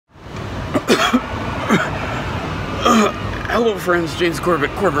Hello friends, James Corbett,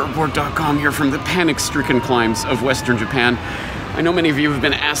 CorbettReport.com here from the panic-stricken climes of Western Japan. I know many of you have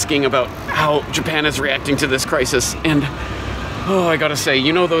been asking about how Japan is reacting to this crisis, and I gotta say,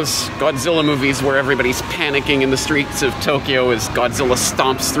 you know those Godzilla movies where everybody's panicking in the streets of Tokyo as Godzilla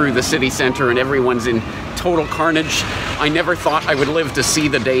stomps through the city center and everyone's in total carnage? I never thought I would live to see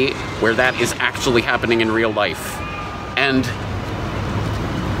the day where that is actually happening in real life. And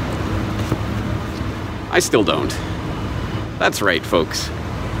I still don't. That's right, folks.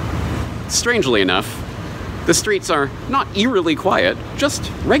 Strangely enough, the streets are not eerily quiet,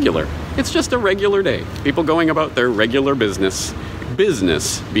 just regular. It's just a regular day. People going about their regular business.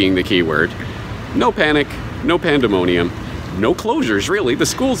 Business being the key word. No panic, no pandemonium, no closures really. The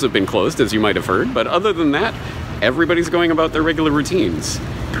schools have been closed, as you might have heard, but other than that, everybody's going about their regular routines.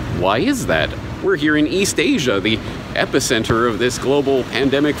 Why is that? We're here in East Asia, the epicenter of this global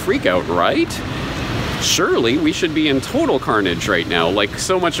pandemic freakout, right? Surely we should be in total carnage right now, like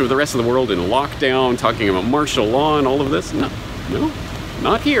so much of the rest of the world in lockdown, talking about martial law and all of this. No,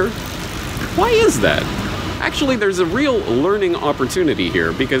 not here. Why is that? Actually, there's a real learning opportunity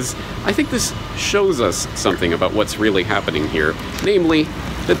here, because I think this shows us something about what's really happening here. Namely,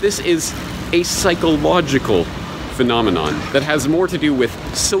 that this is a psychological phenomenon that has more to do with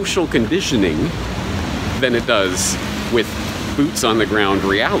social conditioning than it does with boots on the ground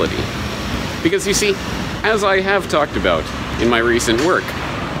reality. Because you see, as I have talked about in my recent work,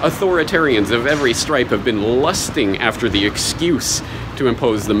 authoritarians of every stripe have been lusting after the excuse to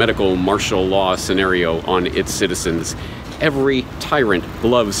impose the medical martial law scenario on its citizens. Every tyrant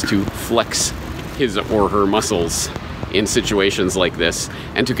loves to flex his or her muscles in situations like this,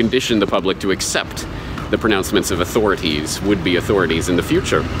 and to condition the public to accept the pronouncements of authorities, would-be authorities in the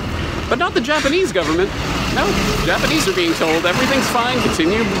future. But not the Japanese government. No, the Japanese are being told everything's fine,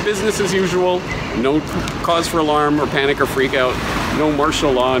 continue business as usual, no cause for alarm or panic or freak out, no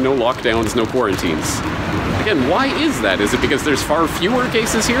martial law, no lockdowns, no quarantines. Again, why is that? Is it because there's far fewer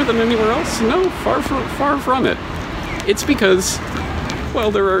cases here than anywhere else? No, far from it. It's because,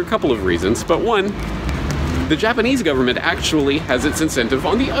 well, there are a couple of reasons, but one, the Japanese government actually has its incentive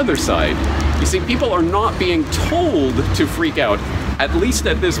on the other side. You see, people are not being told to freak out, at least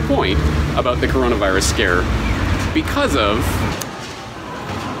at this point, about the coronavirus scare because of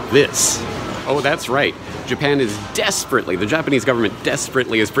this. Oh, that's right. The Japanese government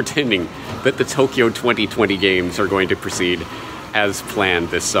desperately is pretending that the Tokyo 2020 games are going to proceed as planned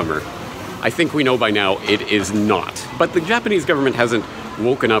this summer. I think we know by now it is not. But the Japanese government hasn't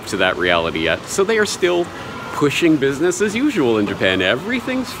woken up to that reality yet, so they are still pushing business as usual in Japan.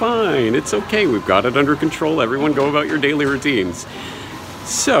 Everything's fine. It's okay. We've got it under control. Everyone go about your daily routines.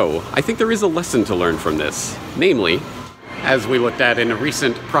 So, I think there is a lesson to learn from this. Namely, as we looked at in a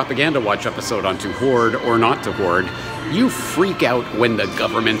recent Propaganda Watch episode on to hoard or not to hoard, you freak out when the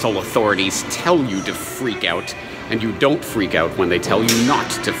governmental authorities tell you to freak out, and you don't freak out when they tell you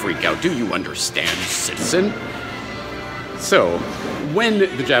not to freak out. Do you understand, citizen? So, when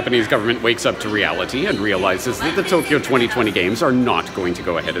the Japanese government wakes up to reality and realizes that the Tokyo 2020 games are not going to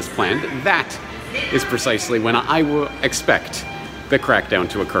go ahead as planned, that is precisely when I will expect the crackdown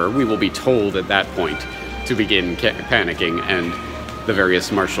to occur. We will be told at that point to begin panicking, and the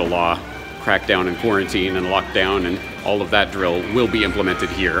various martial law crackdown and quarantine and lockdown and all of that drill will be implemented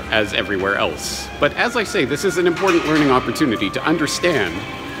here as everywhere else. But as I say, this is an important learning opportunity to understand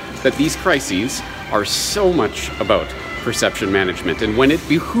that these crises are so much about perception management, and when it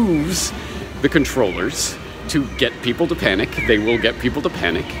behooves the controllers to get people to panic, they will get people to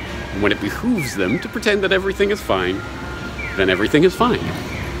panic. And when it behooves them to pretend that everything is fine, then everything is fine.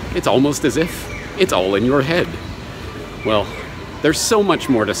 It's almost as if it's all in your head. Well, there's so much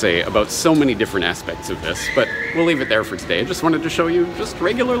more to say about so many different aspects of this, but we'll leave it there for today. I just wanted to show you just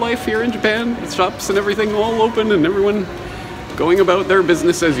regular life here in Japan, with shops and everything all open and everyone going about their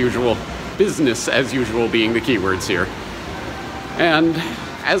business as usual. Business as usual being the keywords here. And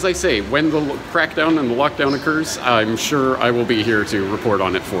as I say, when the crackdown and the lockdown occurs, I'm sure I will be here to report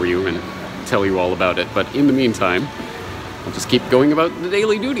on it for you and tell you all about it. But in the meantime, I'll just keep going about the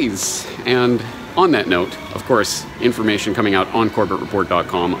daily duties. And on that note, of course, information coming out on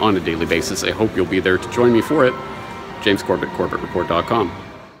CorbettReport.com on a daily basis. I hope you'll be there to join me for it. James Corbett, CorbettReport.com.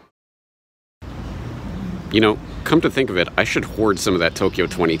 You know, come to think of it, I should hoard some of that Tokyo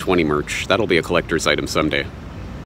 2020 merch. That'll be a collector's item someday.